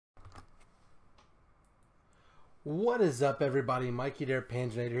What is up, everybody? Mikey Dare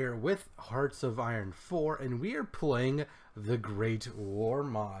Panzernator here with Hearts of Iron 4, and we are playing the Great War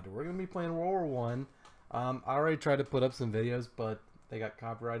mod. We're going to be playing World War One. I already tried to put up some videos, but they got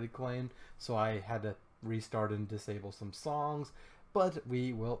copyrighted claimed, so I had to restart and disable some songs. But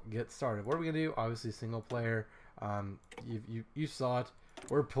we will get started. What are we going to do? Obviously, single player. You saw it.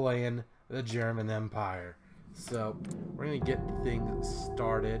 We're playing the German Empire. So we're going to get things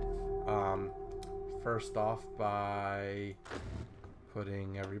started. First off, by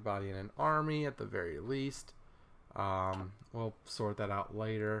putting everybody in an army at the very least. We'll sort that out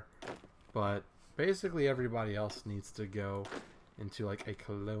later, but basically everybody else needs to go into like a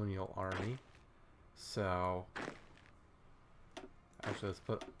colonial army. So actually, let's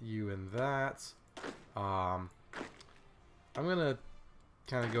put you in that. I'm gonna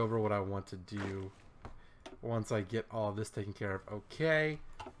kind of go over what I want to do once I get all of this taken care of. Okay.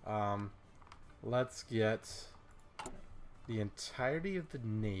 Let's get the entirety of the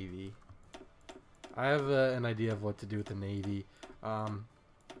Navy. I have an idea of what to do with the Navy.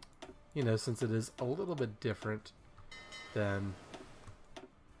 You know, since it is a little bit different than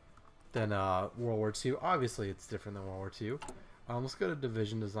World War II. Obviously, it's different than World War II. Let's go to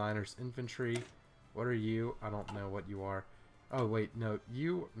Division Designers, Infantry. What are you? I don't know what you are. Oh, wait, no.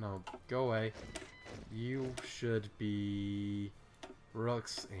 No, go away. You should be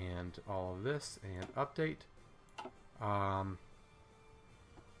Rooks and all of this, and update.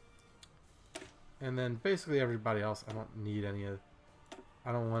 And then basically everybody else, I don't need any of,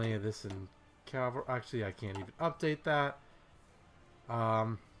 I don't want any of this in cavalry. Actually, I can't even update that.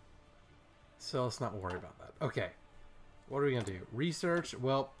 So let's not worry about that. Okay, what are we gonna do? Research.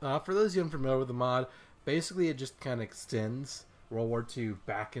 Well, for those of you unfamiliar with the mod, basically it just kind of extends World War II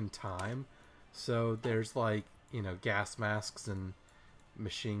back in time. So there's like, you know, gas masks and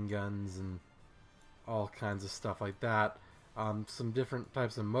machine guns and all kinds of stuff like that. Some different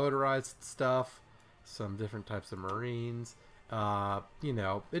types of motorized stuff, some different types of Marines. You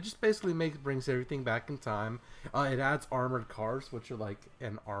know, it just basically brings everything back in time. It adds armored cars, which are like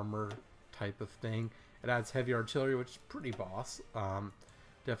an armor type of thing. It adds heavy artillery, which is pretty boss.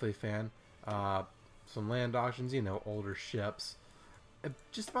 Definitely a fan. Some land auctions, you know, older ships.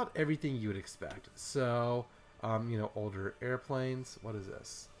 Just about everything you would expect. So you know, older airplanes. What is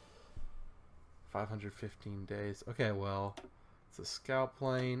this? 515 days. Okay, well, it's a scout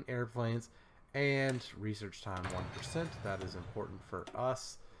plane, airplanes, and research time 1%. That is important for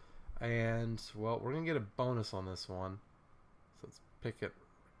us. And, well, we're going to get a bonus on this one. So let's pick it.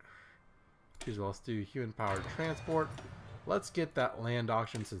 Well, let's do human-powered transport. Let's get that land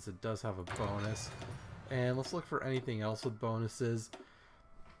auction since it does have a bonus. And let's look for anything else with bonuses.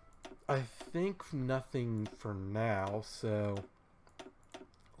 I think nothing for now, so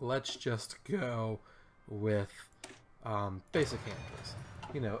let's just go with basic handles.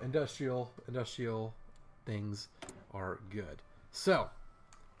 You know, industrial things are good. So,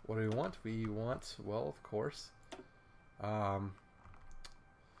 what do we want? We want, well, of course, yeah,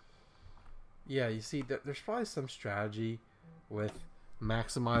 you see, there's probably some strategy with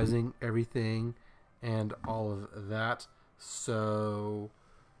maximizing everything and all of that, so...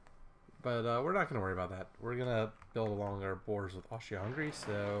 But we're not going to worry about that. We're going to build along our borders with Austria-Hungary.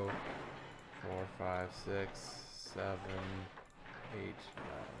 So 4, 5, 6, 7, 8, 9,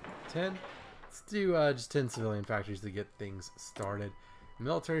 10. Let's do just 10 civilian factories to get things started.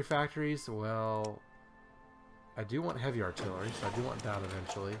 Military factories, well, I do want heavy artillery, so I do want that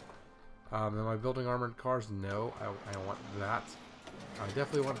eventually. Am I building armored cars? No, I want that. I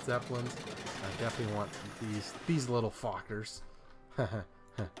definitely want Zeppelins. I definitely want these little Fokkers.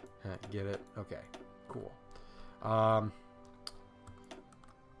 Get it? Okay, cool. Let's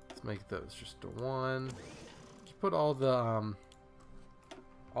make those just a 1. Just put all the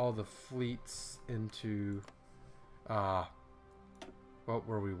fleets into well,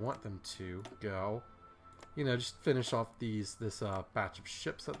 where we want them to go. You know, just finish off this batch of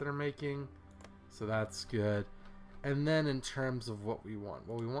ships that they're making. So that's good. And then in terms of what we want,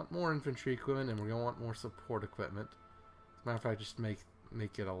 well, we want more infantry equipment, and we're gonna want more support equipment. As a matter of fact, just make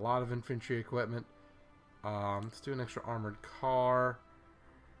it a lot of infantry equipment. Let's do an extra armored car,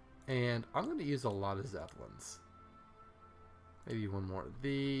 and I'm going to use a lot of Zeppelins. Maybe one more of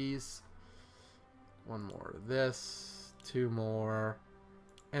these, one more of this, 2 more,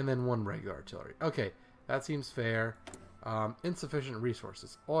 and then 1 regular artillery. Okay, that seems fair. Insufficient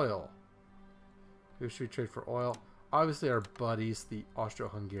resources. Oil. Who should we trade for oil? Obviously our buddies, the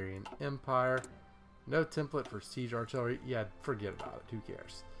Austro-Hungarian Empire. No template for siege artillery. Yeah, forget about it. Who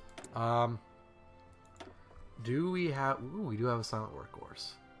cares? Do we have... Ooh, we do have a silent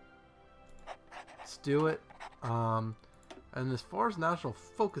workhorse. Let's do it. And as far as national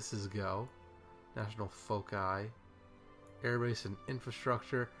focuses go, national foci, airbase and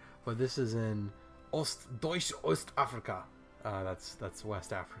infrastructure, but this is in Deutsche Ostafrika. That's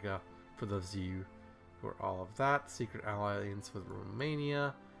West Africa, for those of you who are all of that. Secret alliance with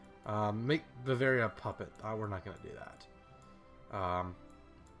Romania. Make Bavaria a puppet. We're not going to do that.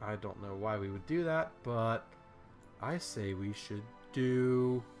 I don't know why we would do that, but I say we should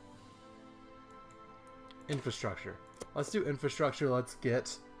do infrastructure. Let's do infrastructure. Let's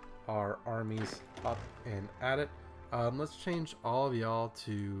get our armies up and at it. Let's change all of y'all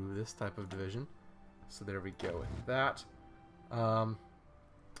to this type of division. So there we go with that.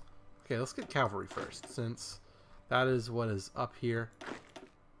 Okay, let's get cavalry first, since that is what is up here.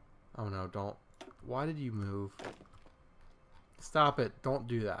 Oh no, don't. Why did you move? Stop it. Don't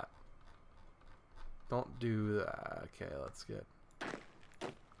do that. Don't do that. Okay, let's get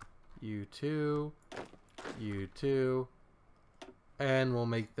you two, you two, and we'll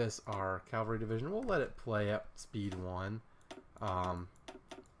make this our cavalry division. We'll let it play at speed 1,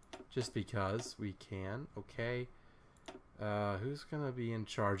 just because we can. Okay, who's gonna be in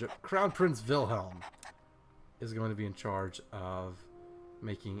charge of? Crown Prince Wilhelm is going to be in charge of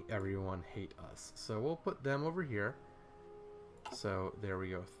making everyone hate us. So we'll put them over here. So there we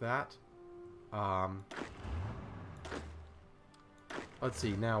go with that. Let's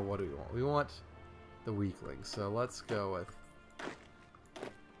see, now what do we want? We want the weaklings. So let's go with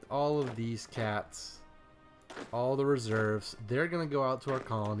all of these cats, all the reserves. They're going to go out to our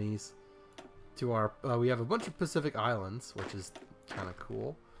colonies, to our, we have a bunch of Pacific Islands, which is kind of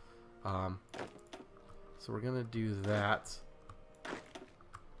cool. So we're going to do that.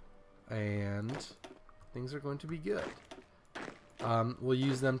 And things are going to be good. We'll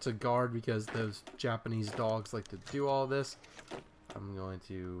use them to guard because those Japanese dogs like to do all this. I'm going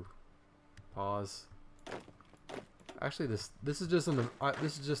to pause. Actually, this is just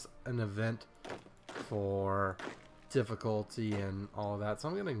an event for difficulty and all of that. So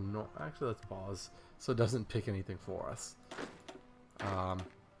I'm gonna ignore. Actually, let's pause so it doesn't pick anything for us.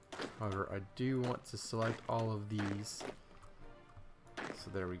 However, I do want to select all of these. So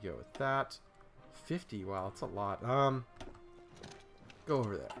there we go with that. 50. Wow, that's a lot. Go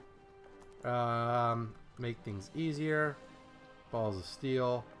over there. Make things easier. Balls of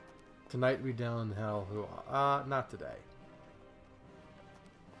steel. Tonight we down in hell. Not today.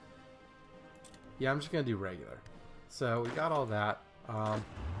 Yeah, I'm just gonna do regular. So we got all that. What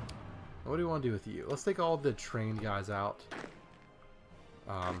do we want to do with you? Let's take all the trained guys out.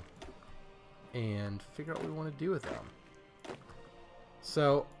 And figure out what we want to do with them.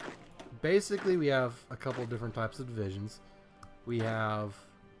 So basically we have a couple different types of divisions. We have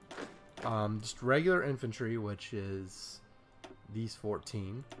just regular infantry, which is these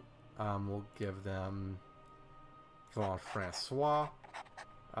 14. We'll give them Francois.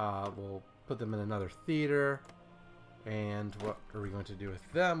 We'll put them in another theater. And what are we going to do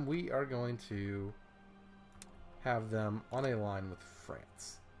with them? We are going to have them on a line with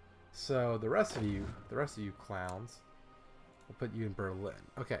France. So the rest of you clowns, we'll put you in Berlin.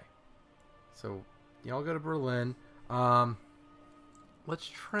 Okay. So y'all go to Berlin. Let's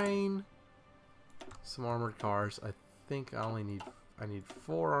train some armored cars. I think I need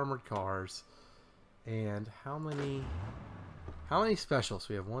 4 armored cars. And how many specials?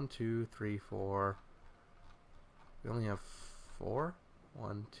 We have 1, 2, 3, 4. We only have 4.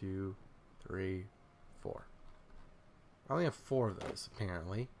 1, 2, 3, 4. I only have 4 of those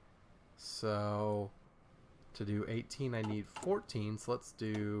apparently. So to do 18, I need 14. So let's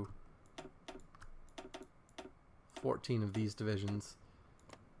do 14 of these divisions.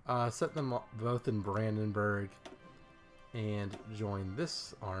 Set them both in Brandenburg and join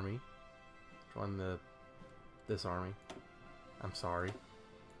this army. Join this army. I'm sorry.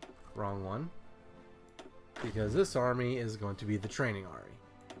 Wrong one. Because this army is going to be the training army.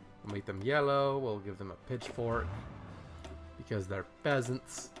 We'll make them yellow. We'll give them a pitchfork. Because they're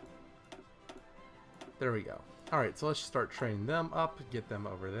peasants. There we go. Alright, so let's start training them up. Get them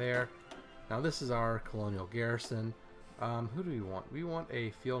over there. Now this is our colonial garrison. Who do we want? We want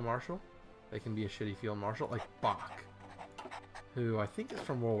a field marshal. They can be a shitty field marshal, like Bach, who I think is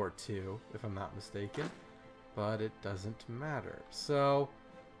from World War II, if I'm not mistaken. But it doesn't matter. So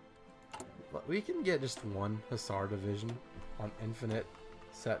we can get just 1 Hussar division on Infinite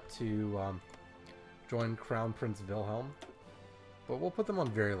set to join Crown Prince Wilhelm. But we'll put them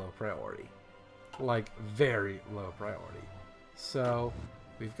on very low priority. Like, very low priority. So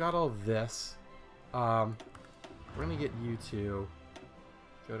we've got all this. We're going to get you to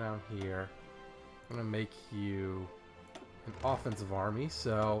go down here. I'm going to make you an offensive army.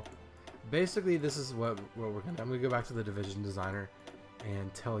 So basically, this is what we're gonna. I'm gonna go back to the division designer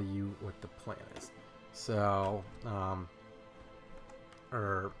and tell you what the plan is. So,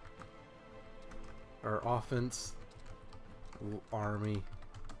 our offense, army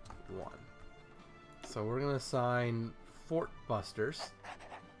 1. So we're gonna assign Fort Busters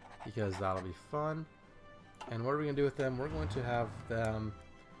because that'll be fun. And what are we gonna do with them? We're going to have them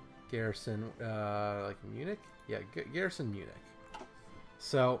garrison, like Munich. Yeah, garrison Munich.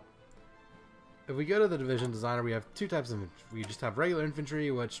 So if we go to the division designer, we have 2 types of infantry. We just have regular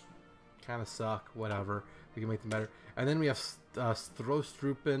infantry, which kind of suck. Whatever, we can make them better. And then we have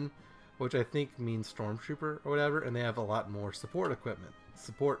Strostruppen, which I think means stormtrooper or whatever, and they have a lot more support equipment,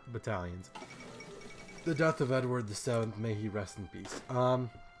 support battalions. The death of Edward VII, may he rest in peace. Our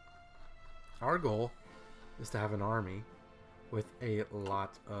goal is to have an army with a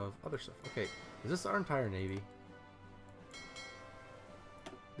lot of other stuff. Okay, is this our entire navy?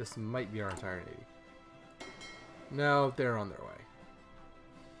 This might be our entire navy. No, they're on their way.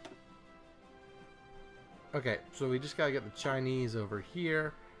 Okay, so we just gotta get the Chinese over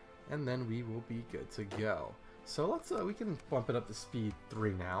here, and then we will be good to go. So let's we can bump it up to speed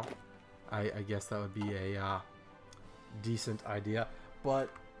 3 now. I guess that would be a decent idea. But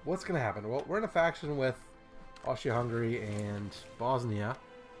what's gonna happen? Well, we're in a faction with Austria-Hungary and Bosnia.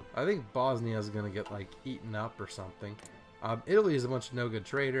 I think Bosnia is gonna get like eaten up or something. Italy is a bunch of no good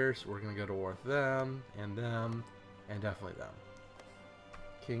traders. We're gonna go to war with them, and definitely them.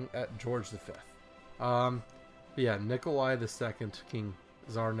 King George V. But yeah, Nikolai II, King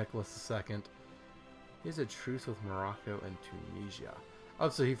Tsar Nicholas II. He has a truce with Morocco and Tunisia. Oh,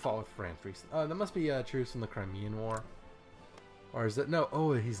 so he fought with France recently. That must be a truce in the Crimean War. Or is it? No.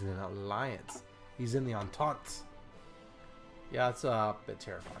 Oh, he's in an alliance. He's in the Entente. Yeah, it's a bit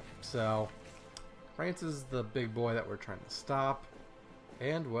terrifying. So, France is the big boy that we're trying to stop.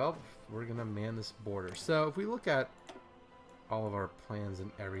 And, well, we're going to man this border. So, if we look at all of our plans and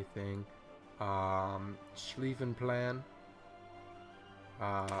everything, Schlieffen plan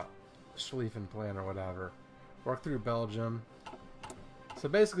or whatever. Work through Belgium. So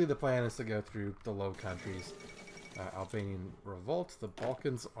basically the plan is to go through the Low Countries. Albanian revolt. The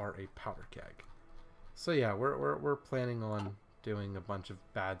Balkans are a powder keg. So yeah, we're planning on doing a bunch of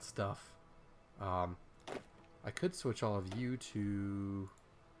bad stuff. I could switch all of you to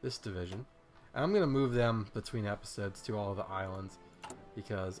this division. And I'm gonna move them between episodes to all of the islands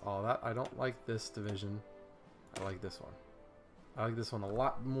because all that. I don't like this division. I like this one. I like this one a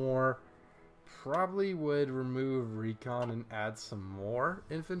lot more. Probably would remove recon and add some more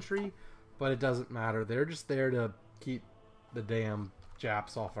infantry, but it doesn't matter. They're just there to keep the damn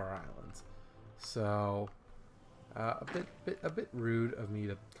Japs off our islands. So a bit rude of me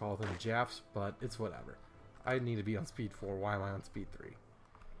to call them Japs, but it's whatever. I need to be on speed 4. Why am I on speed 3?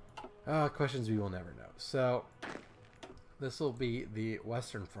 Questions we will never know. So this will be the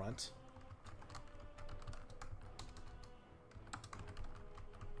Western Front.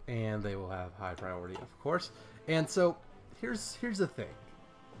 And they will have high priority, of course. And so here's the thing.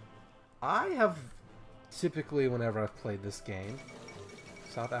 I have typically, whenever I've played this game,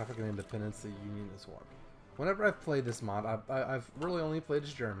 South African independence, the Union is formed. Whenever I've played this mod, I've really only played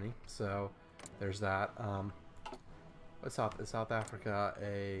as Germany, so there's that. Is South Africa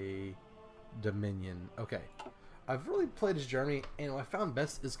a Dominion? Okay, I've really played as Germany, and what I found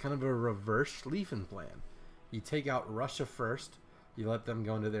best is kind of a reverse Schlieffen plan. You take out Russia first. You let them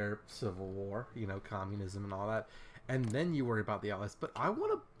go into their civil war, you know, communism and all that, and then you worry about the Allies. But I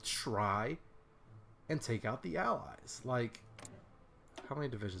want to try and take out the Allies. Like, how many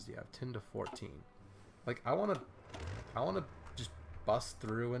divisions do you have? 10 to 14. Like, I want to just bust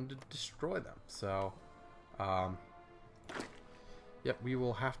through and destroy them. So, yep, we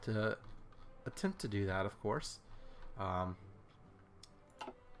will have to attempt to do that, of course.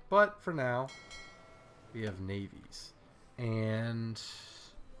 But for now, we have navies. And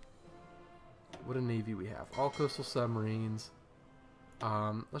what a navy we have. All coastal submarines.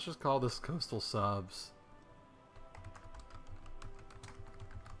 Let's just call this coastal subs.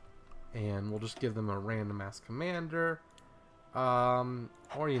 And we'll just give them a random ass commander.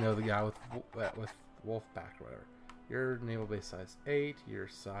 Or, you know, the guy with Wolfpack or whatever. Your naval base size 8, your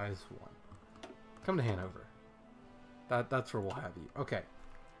size 1. Come to Hanover. That's where we'll have you. Okay.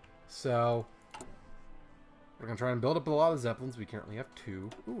 So we're going to try and build up a lot of Zeppelins. We currently have 2.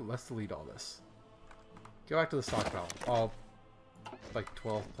 Ooh, let's delete all this. Go back to the stockpile. All, like,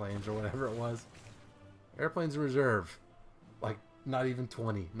 12 planes or whatever it was. Airplanes in reserve. Like, not even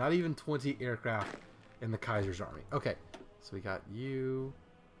 20. Not even 20 aircraft in the Kaiser's army. Okay, so we got you.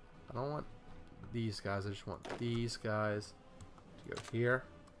 I don't want these guys. I just want these guys to go here.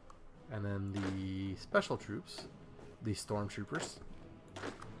 And then the special troops, the stormtroopers,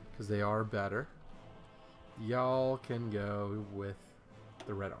 because they are better. Y'all can go with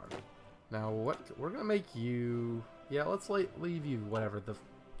the Red Army. Now, what we're gonna make you? Yeah, let's leave you whatever the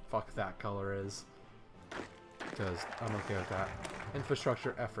fuck that color is, because I'm okay with that.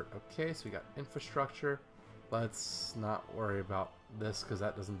 Infrastructure effort. Okay, so we got infrastructure. Let's not worry about this because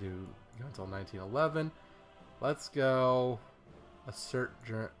that doesn't go until 1911. Let's go assert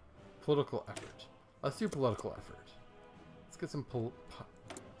political effort. Let's do political effort. Let's get some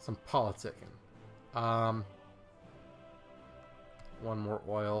politicking. One more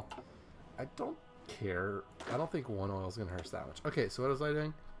oil. I don't care. I don't think one oil is going to hurt us that much. Okay, so what was I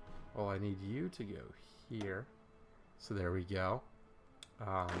doing? Well, I need you to go here. So there we go.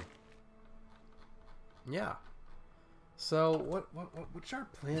 Yeah. So what should our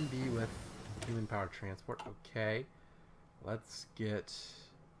plan be with human powered transport? Okay. Let's get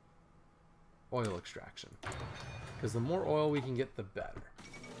oil extraction. Because the more oil we can get, the better.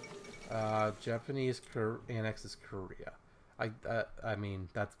 Japanese annexes Korea. I mean,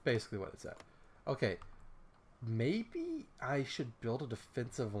 that's basically what it said. Okay. Maybe I should build a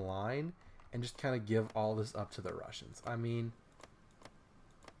defensive line and just kind of give all this up to the Russians. I mean,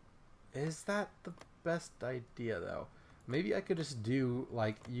 is that the best idea, though? Maybe I could just do,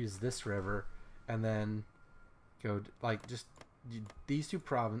 like, use this river and then go, like, just these two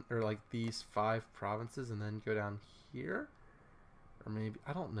these 5 provinces and then go down here? Or maybe,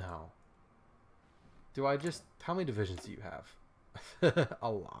 I don't know. Do I just, how many divisions do you have? A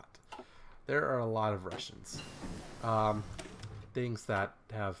lot. There are a lot of Russians. Things that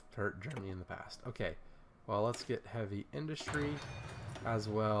have hurt Germany in the past. Okay, well, let's get heavy industry as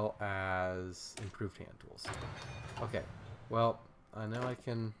well as improved hand tools. Okay, well, I know I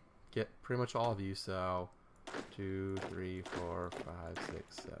can get pretty much all of you, so 2, 3, 4, 5,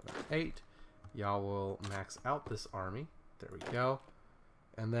 6, 7, 8. Y'all will max out this army. There we go.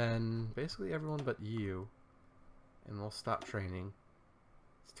 And then basically everyone but you. And we'll stop training.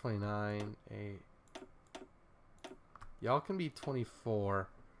 It's 29, 8. Y'all can be 24.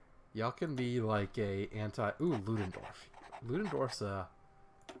 Y'all can be like a anti... Ooh, Ludendorff. Ludendorff's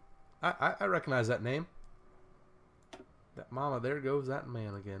I recognize that name. That mama, there goes that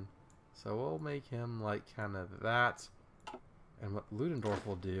man again. So we'll make him like kind of that. And what Ludendorff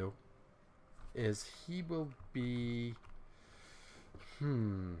will do is he will be... a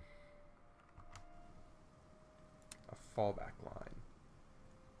fallback line.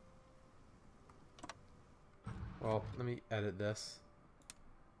 Well, let me edit this.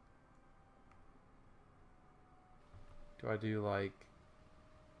 Do I do like...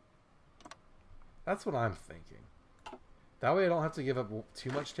 That's what I'm thinking. That way I don't have to give up too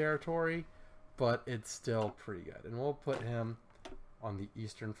much territory, but it's still pretty good. And we'll put him on the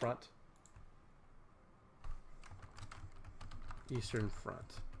Eastern Front. Eastern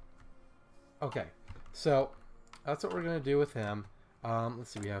Front. Okay, so that's what we're going to do with him.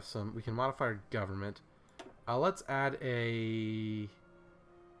 Let's see, we have some... We can modify our government. Let's add a...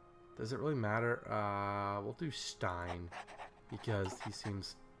 Does it really matter? We'll do Stein because he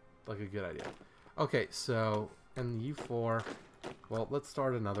seems like a good idea. Okay, so in the U4, well, let's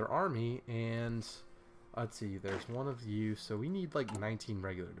start another army, and let's see, there's one of you, so we need like 19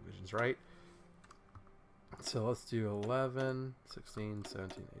 regular divisions, right? So let's do 11, 16,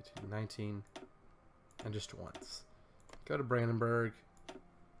 17, 18, 19, and just once. Go to Brandenburg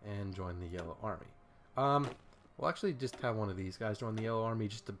and join the Yellow Army. We'll actually just have one of these guys join the Yellow Army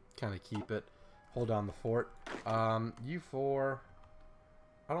just to kind of keep it, hold down the fort. U4,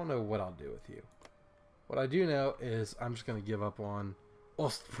 I don't know what I'll do with you. What I do know is I'm just going to give up on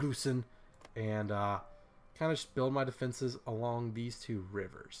Ostpreußen and kind of just build my defenses along these 2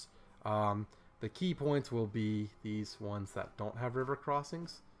 rivers. The key points will be these ones that don't have river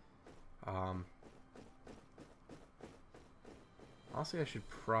crossings. Honestly, I should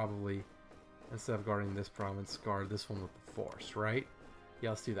probably, instead of guarding this province, guard this one with the force, right? Yeah,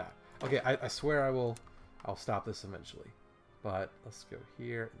 let's do that. Okay, I swear I'll stop this eventually. But let's go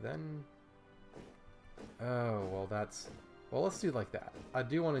here, then... Oh, well that's... Well, let's do it like that. I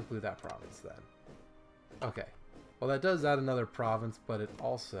do want to include that province then. Okay. Well, that does add another province, but it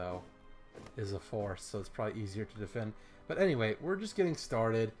also is a force, so it's probably easier to defend. But anyway, we're just getting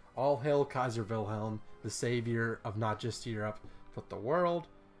started. All hail Kaiser Wilhelm, the savior of not just Europe, but the world.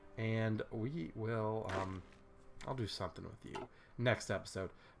 And we will... I'll do something with you next episode.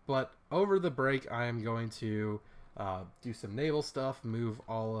 But over the break, I am going to... do some naval stuff, move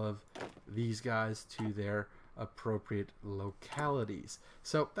all of these guys to their appropriate localities.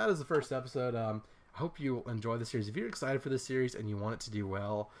 So that is the first episode. I hope you enjoy the series. If you're excited for this series and you want it to do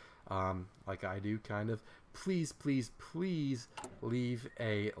well, like I do, kind of, please, please, please leave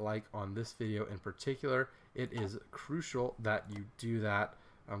a like on this video in particular. It is crucial that you do that.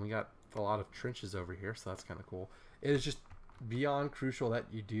 We got a lot of trenches over here, so that's kind of cool. It is just beyond crucial that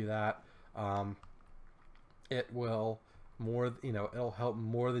you do that. It will it'll help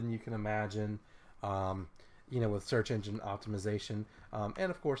more than you can imagine, with search engine optimization.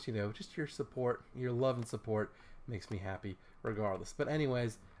 And of course, just your support, your love and support makes me happy regardless. But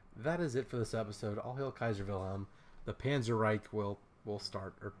anyways, that is it for this episode. All hail Kaiser Wilhelm. The Panzer Reich will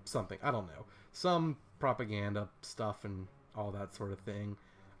start, or something. I don't know. Some propaganda stuff and all that sort of thing.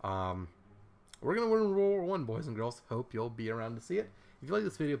 We're going to win World War I, boys and girls. Hope you'll be around to see it. If you like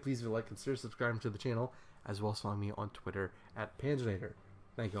this video, please leave a like, consider subscribing to the channel, as well as follow me on Twitter at Panzernator.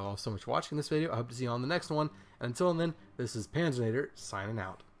 Thank you all so much for watching this video. I hope to see you on the next one. And until then, this is Panzernator signing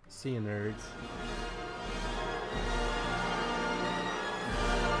out. See you, nerds.